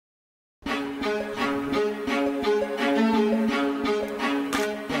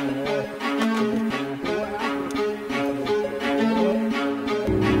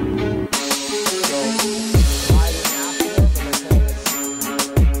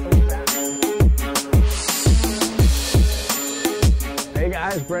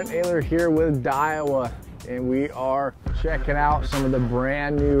guys, Brent Ehrler here with Iowa, and we are checking out some of the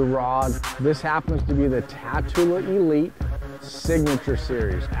brand new rods. This happens to be the Talon Elite Signature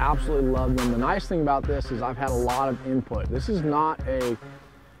Series. Absolutely love them. The nice thing about this is I've had a lot of input. This is not a,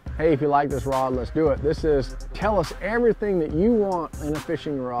 hey, if you like this rod, let's do it. This is, tell us everything that you want in a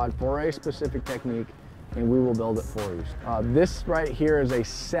fishing rod for a specific technique, and we will build it for you. This right here is a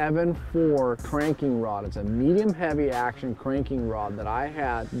 7/4 cranking rod. It's a medium heavy action cranking rod that I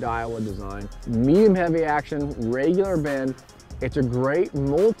had Iowa design. Medium heavy action, regular bend. It's a great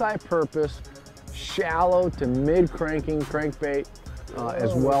multi-purpose, shallow to mid cranking crankbait,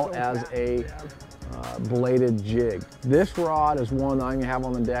 as well as a bladed jig. This rod is one I'm gonna have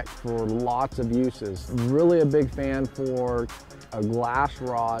on the deck for lots of uses. Really a big fan for a glass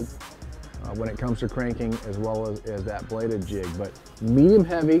rod when it comes to cranking, as well as that bladed jig. But medium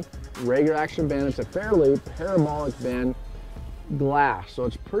heavy, regular action bend. It's a fairly parabolic bend glass, so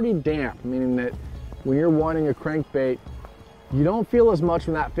it's pretty damp, meaning that when you're wanting a crankbait, you don't feel as much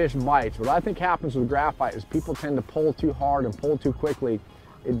when that fish bites. What I think happens with graphite is people tend to pull too hard and pull too quickly.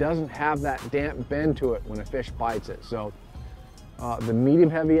 It doesn't have that damp bend to it when a fish bites it. So the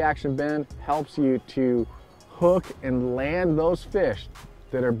medium heavy action bend helps you to hook and land those fish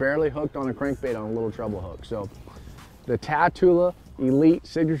that are barely hooked on a crankbait on a little treble hook. So the Talon Elite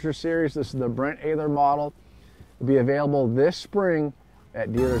Signature Series, this is the Brent Ehrler model, will be available this spring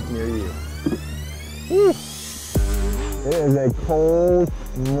at dealers near you. Woo. It is a cold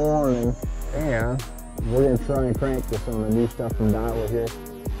morning, and we're gonna try and crank this on the new stuff from Iowa here.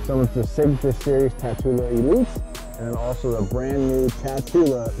 Some of the Signature Series Talon Elite, and also the brand new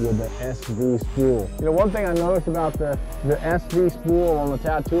Talon with the SV spool. You know, one thing I noticed about the SV spool on the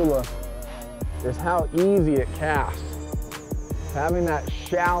Talon is how easy it casts. Having that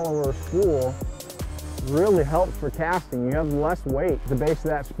shallower spool really helps for casting. You have less weight at the base of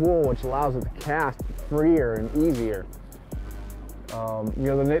that spool, which allows it to cast freer and easier. You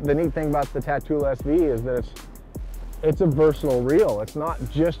know, the neat thing about the Talon SV is that it's a versatile reel. It's not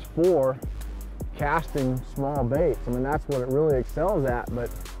just for casting small baits. I mean, that's what it really excels at, but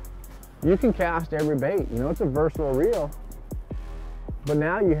you can cast every bait. You know, it's a versatile reel, but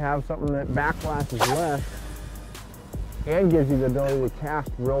now you have something that backflashes less and gives you the ability to cast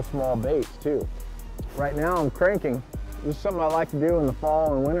real small baits too. Right now I'm cranking. This is something I like to do in the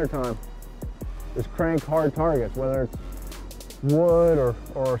fall and winter time, is crank hard targets, whether it's wood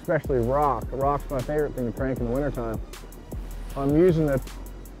or especially rock. Rock's my favorite thing to crank in the winter time. I'm using the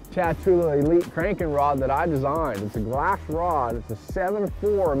Talon Elite cranking rod that I designed. It's a glass rod. It's a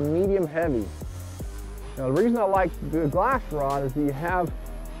 7/4 medium heavy. Now the reason I like the glass rod is that you have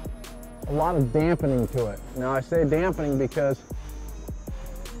a lot of dampening to it. Now I say dampening because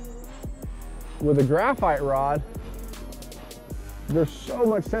with a graphite rod, there's so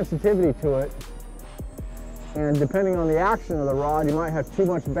much sensitivity to it, and depending on the action of the rod, you might have too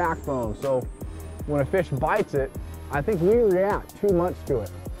much backbone. So when a fish bites it, I think we react too much to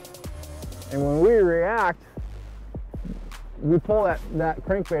it. And when we react, we pull that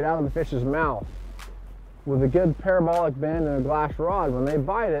crankbait out of the fish's mouth. With a good parabolic bend and a glass rod, when they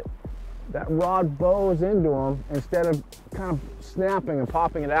bite it, that rod bows into them instead of kind of snapping and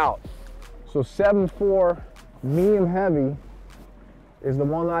popping it out. So 7/4 medium heavy is the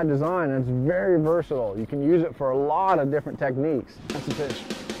one that I designed, and it's very versatile. You can use it for a lot of different techniques. That's a fish.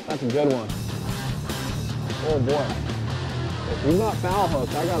 That's a good one. Oh boy. If he's not foul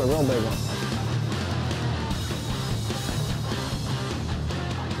hooked, I got a real big one.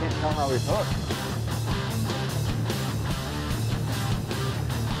 Can't tell how he's hooked.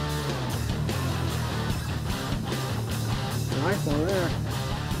 Nice one there.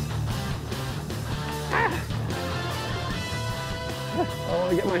 Ah. I want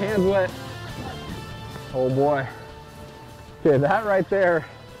to get my hands wet. Oh boy. Okay, that right there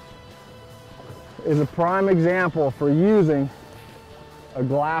is a prime example for using a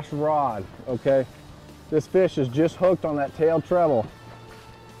glass rod, okay? This fish is just hooked on that tail treble.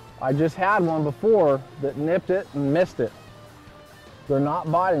 I just had one before that nipped it and missed it. They're not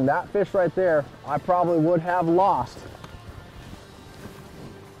biting. That fish right there, I probably would have lost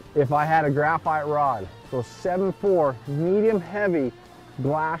if I had a graphite rod. So 7/4 medium heavy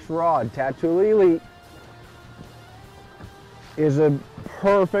glass rod, Talon Elite, is a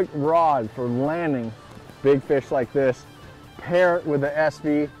perfect rod for landing big fish like this. Pair it with the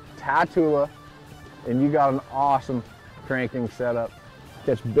SV Talon, and you got an awesome cranking setup.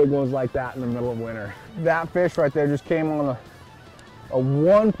 Catch big ones like that in the middle of winter. That fish right there just came on a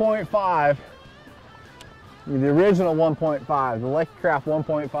 1.5, the original 1.5, the Lucky Craft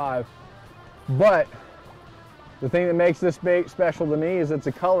 1.5, but The thing that makes this bait special to me is it's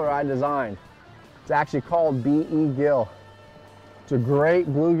a color I designed. It's actually called BE Gill. It's a great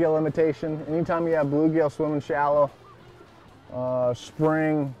bluegill imitation. Anytime you have bluegill swimming shallow,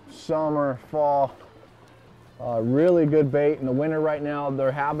 spring, summer, fall, really good bait. In the winter right now,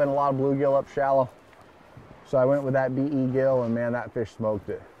 there have been a lot of bluegill up shallow. So I went with that BE Gill, and man, that fish smoked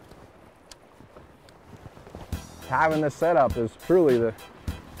it. Having this setup is truly the,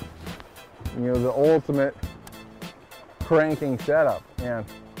 the ultimate cranking setup. And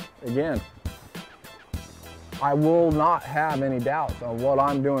again, I will not have any doubts on what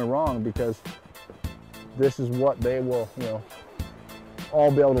I'm doing wrong, because this is what they will, all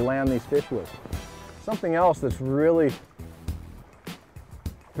be able to land these fish with. Something else that's really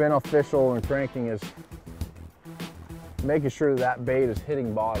beneficial in cranking is making sure that bait is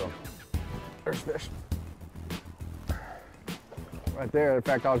hitting bottom. There's fish. Right there. In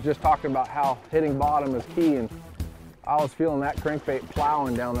fact, I was just talking about how hitting bottom is key, and I was feeling that crankbait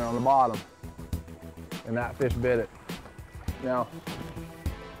plowing down there on the bottom, and that fish bit it. Now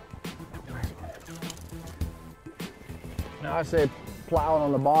I say plowing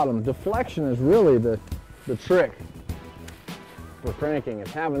on the bottom. Deflection is really the trick for cranking,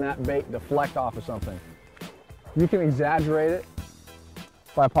 is having that bait deflect off of something. You can exaggerate it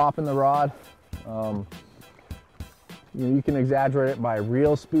by popping the rod. You can exaggerate it by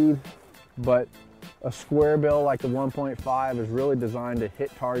reel speed, but a square bill like the 1.5 is really designed to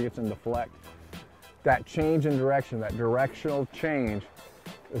hit targets and deflect. That change in direction, that directional change,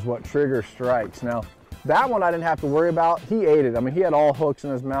 is what triggers strikes. Now, that one I didn't have to worry about. He ate it. I mean, he had all hooks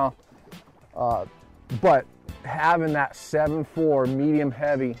in his mouth. But having that 7.4 medium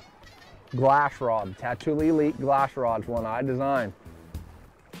heavy glass rod, Talon Elite glass rod's one I designed,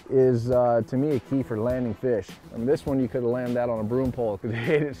 is to me a key for landing fish. I mean, this one you could have landed that on a broom pole because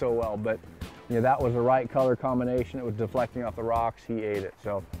he ate it so well, but that was the right color combination. It was deflecting off the rocks. He ate it.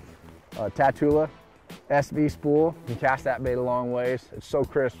 So Talon SV spool, you can cast that bait a long ways. It's so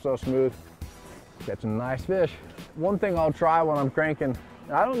crisp, so smooth. Catch some nice fish. One thing I'll try when I'm cranking,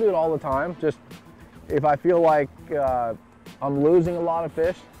 I don't do it all the time, just if I feel like I'm losing a lot of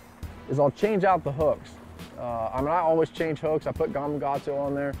fish, is I'll change out the hooks. I always change hooks. I put Gamakatsu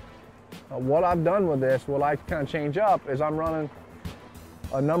on there. What I've done with this, what I kind of change up, is I'm running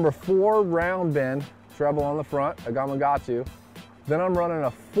a number 4 round bend treble on the front, a Gamakatsu. Then I'm running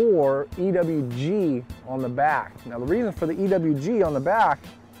a 4 EWG on the back. Now the reason for the EWG on the back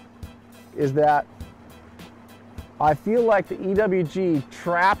is that I feel like the EWG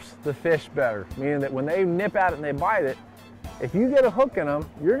traps the fish better, meaning that when they nip at it and they bite it, if you get a hook in them,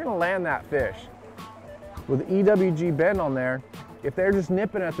 you're gonna land that fish. With the EWG bend on there, if they're just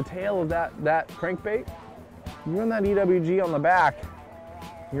nipping at the tail of that crankbait, you run that EWG on the back,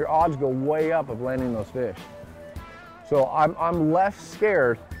 your odds go way up of landing those fish. So I'm less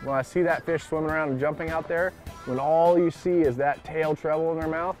scared when I see that fish swimming around and jumping out there, when all you see is that tail treble in their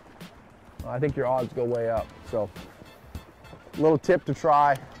mouth. I think your odds go way up. So little tip to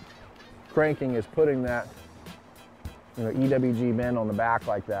try cranking is putting that EWG bend on the back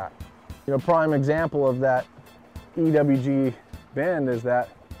like that. Prime example of that EWG bend is that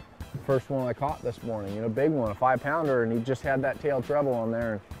first one I caught this morning, big one, a 5-pounder, and he just had that tail treble on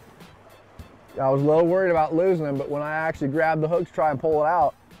there. And I was a little worried about losing him, but when I actually grabbed the hook to try and pull it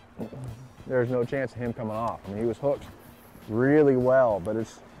out, there's no chance of him coming off. I mean, he was hooked really well, but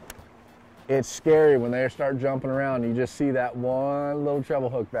it's scary when they start jumping around and you just see that one little treble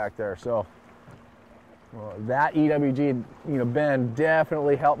hook back there. So that EWG bend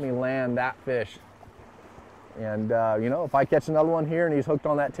definitely helped me land that fish. And if I catch another one here and he's hooked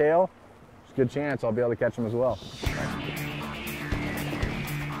on that tail, there's a good chance I'll be able to catch him as well.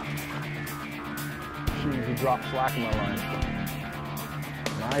 He dropped slack in my line.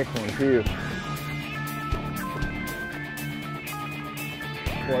 Nice one too.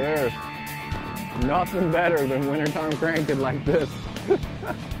 Boy, there's nothing better than wintertime cranking like this.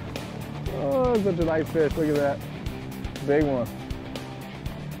 Oh, such a nice fish. Look at that. Big one.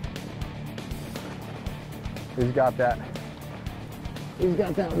 He's got that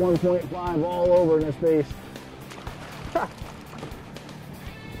 1.5 all over in his face.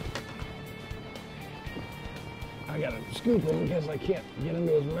 I gotta scoop him because I can't get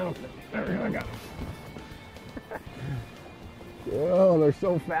into his mouth. There we go, I got him. Oh, they're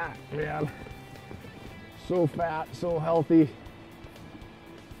so fat, man. So fat, so healthy.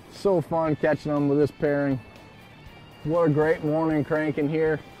 So fun catching them with this pairing. What a great morning cranking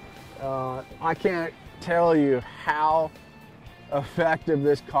here. I can't tell you how effective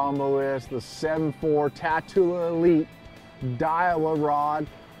this combo is. The 7.4 Talon Elite Daiwa rod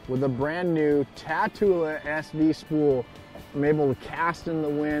with a brand new Talon SV spool. I'm able to cast in the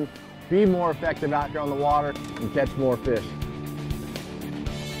wind, be more effective out here on the water, and catch more fish.